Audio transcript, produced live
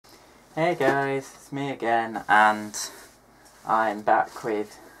Hey guys, it's me again, and I'm back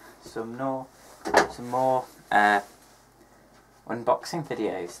with some more unboxing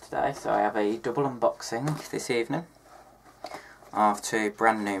videos today. So I have a double unboxing this evening of two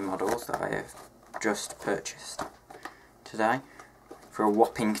brand new models that I have just purchased today for a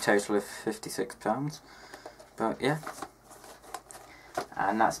whopping total of £56. But yeah,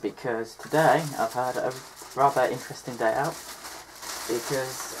 and that's because today I've had a rather interesting day out,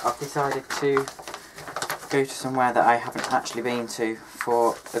 because I've decided to go to somewhere that I haven't actually been to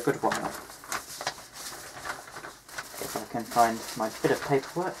for a good while. If I can find my bit of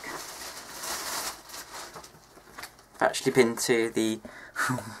paperwork. I've actually been to the,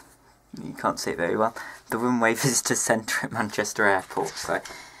 you can't see it very well, the Runway Visitor Centre at Manchester Airport. So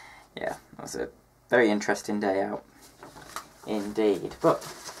yeah, that was a very interesting day out indeed. But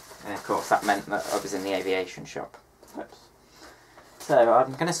of course that meant that I was in the aviation shop. Oops. So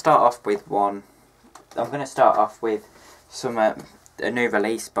I'm going to start off with some a new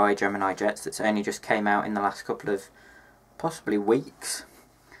release by Gemini Jets that's only just came out in the last couple of possibly weeks.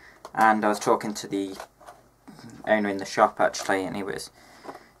 And I was talking to the owner in the shop actually, and he was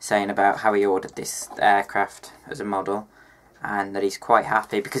saying about how he ordered this aircraft as a model, and that he's quite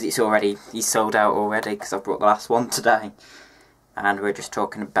happy because he's sold out already, because I brought the last one today. And we're just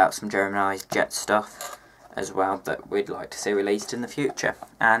talking about some Gemini Jet stuff as well that we'd like to see released in the future,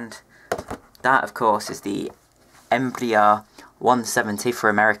 and that of course is the E-170 for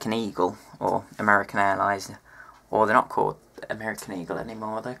American Eagle, or American Airlines, or they're not called American Eagle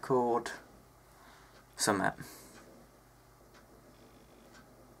anymore, they're called something.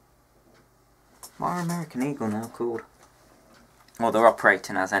 What are American Eagle now called? Well, they're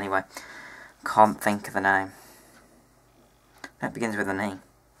operating as anyway. Can't think of the name. It begins with an E.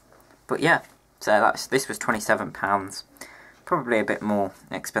 But yeah, so this was £27. Probably a bit more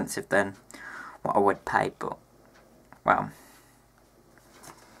expensive than what I would pay, but well,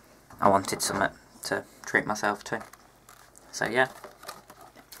 I wanted something to treat myself to. So yeah,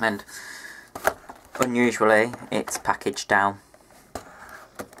 and unusually it's packaged down,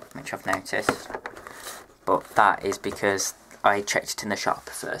 which I've noticed, but that is because I checked it in the shop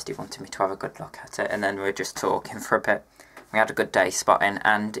first. He wanted me to have a good look at it, and then we were just talking for a bit. We had a good day spotting,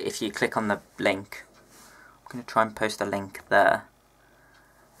 and if you click on the link, I'm going to try and post a link there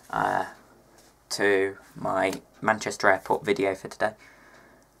to my Manchester Airport video for today.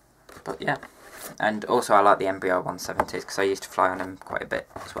 But yeah, and also I like the Embraer 170s because I used to fly on them quite a bit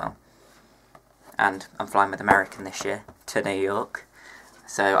as well. And I'm flying with American this year to New York,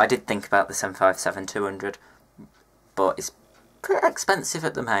 so I did think about the 757-200, but it's pretty expensive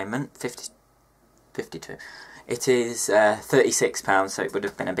at the moment. 52. It is £36, so it would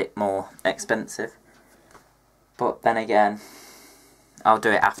have been a bit more expensive. But then again, I'll do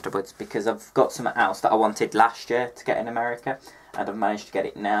it afterwards, because I've got something else that I wanted last year to get in America, and I've managed to get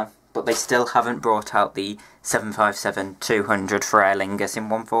it now. But they still haven't brought out the 757-200 for Aer Lingus in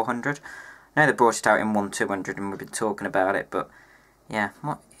 1400. I know they brought it out in 1200, and we've been talking about it, but yeah,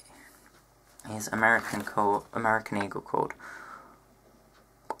 what is American Eagle called?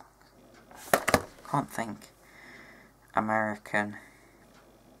 Can't think. American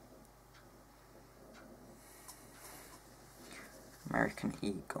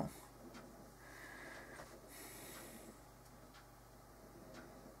Eagle.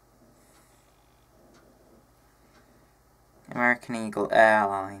 American Eagle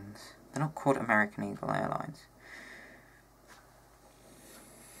Airlines. They're not called American Eagle Airlines.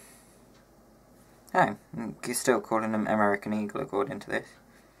 Oh, you're still calling them American Eagle according to this.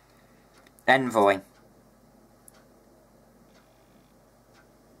 Envoy.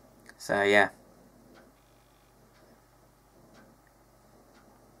 So yeah.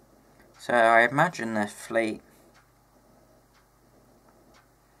 So I imagine the fleet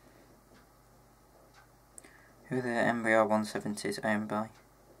who the Embraer 170s owned by.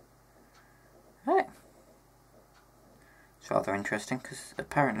 Oh. It's rather interesting, because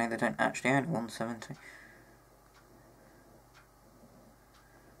apparently they don't actually own a 170.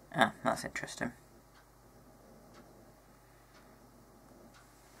 Ah, that's interesting.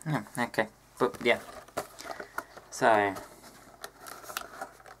 Oh, okay, but yeah. So,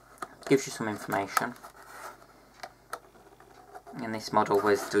 gives you some information. And this model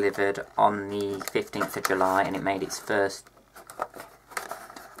was delivered on the 15th of July, and it made its first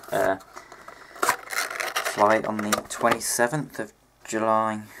flight on the 27th of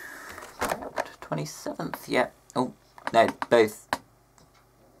July. 27th, yeah. Oh, no, both.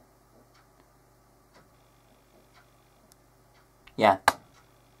 Yeah.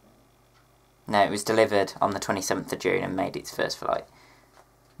 No, it was delivered on the 27th of June and made its first flight.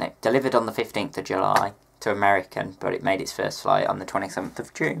 No, delivered on the 15th of July to American, but it made its first flight on the 27th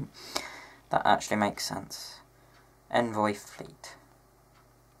of June. That actually makes sense. Envoy Fleet.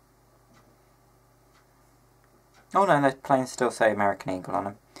 Oh no, the planes still say American Eagle on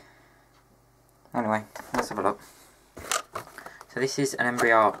them. Anyway, let's have a look. So this is an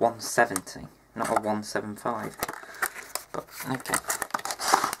Embraer 170, not a 175. But, okay.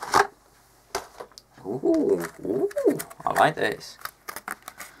 Ooh, I like this.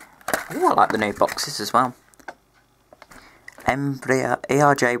 Ooh, I like the new boxes as well. Embraer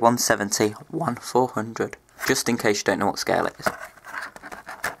ERJ 170 1400. Just in case you don't know what scale it is.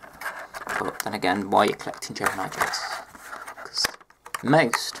 But then again, why are you collecting Gemini jets? Because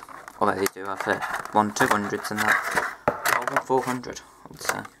most, although they do have 1/200s and that, are 1/400, I would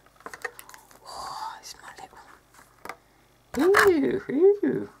say. Oh, it's my little.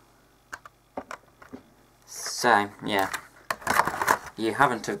 Ooh. So, yeah. You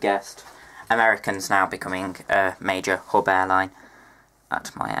haven't have guessed. American's now becoming a major hub airline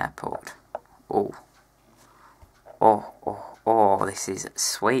at my airport. Oh, this is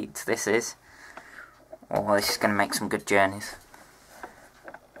sweet, this is. Oh, this is going to make some good journeys.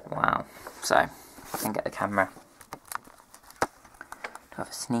 Wow. So, I can get the camera to have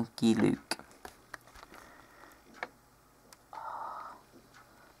a sneaky look.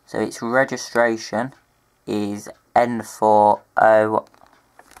 So its registration is N40...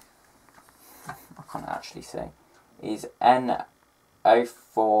 I can't actually say. Is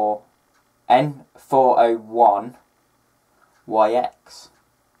N401 YX.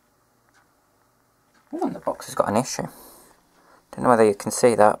 Oh, and the box has got an issue. Don't know whether you can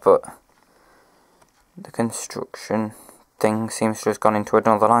see that, but the construction thing seems to have gone into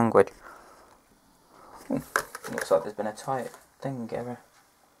another language. Ooh, looks like there's been a tight thing error.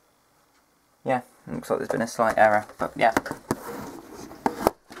 Yeah, looks like there's been a slight error, but yeah.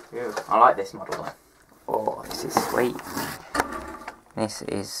 Ew, I like this model though. Oh, this is sweet. This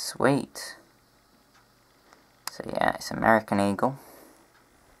is sweet. So yeah, it's American Eagle.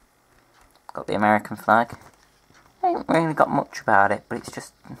 Got the American flag. Ain't really got much about it, but it's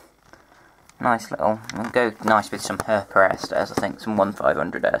just nice little. It'll go nice with some Herpa airstairs, I think, some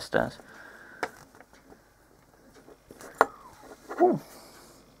 1500 airstairs. Ooh.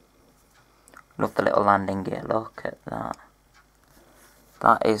 Love the little landing gear, look at that.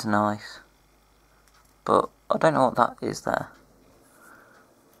 That is nice. But I don't know what that is there.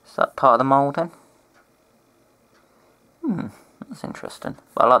 Is that part of the moulding? That's interesting.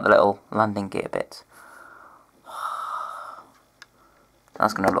 But I like the little landing gear bits.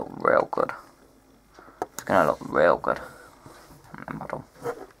 That's going to look real good. It's going to look real good on the model.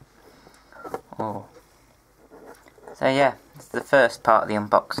 Oh. So yeah, it's the first part of the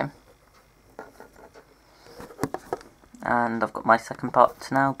unboxing. And I've got my second part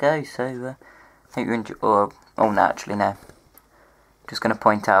to now go, so hope you enjoy. Oh no, actually no. Just going to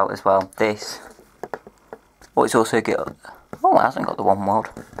point out as well, this. Oh, it's also got. Oh, it hasn't got the one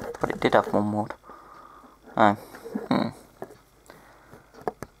world, but it did have one world. Oh.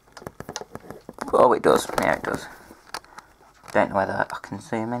 Oh, it does. Yeah, it does. Don't know whether I can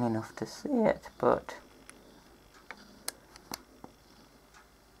zoom in enough to see it, but.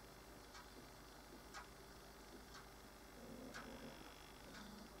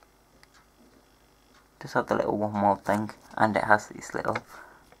 Just have the little one world thing, and it has this little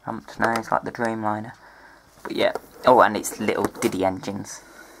ramped nose like the Dreamliner. But yeah, oh, and it's little Diddy engines.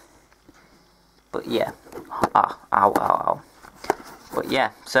 But yeah, ow. But yeah,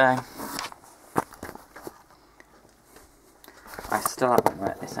 so I still haven't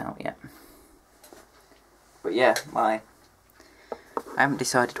worked this out yet. But yeah, I haven't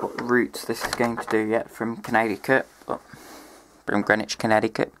decided what routes this is going to do yet from Connecticut, but from Greenwich,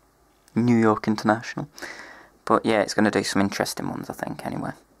 Connecticut. New York International. But yeah, it's going to do some interesting ones, I think,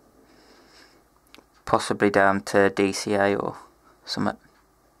 anyway. Possibly down to DCA or something.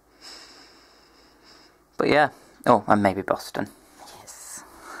 But yeah. Oh, and maybe Boston. Yes.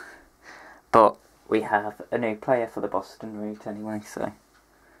 But we have a new player for the Boston route anyway, so.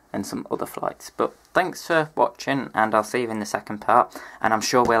 And some other flights. But thanks for watching, and I'll see you in the second part. And I'm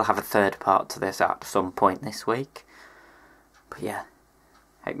sure we'll have a third part to this at some point this week. But yeah.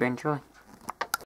 Hope you enjoy.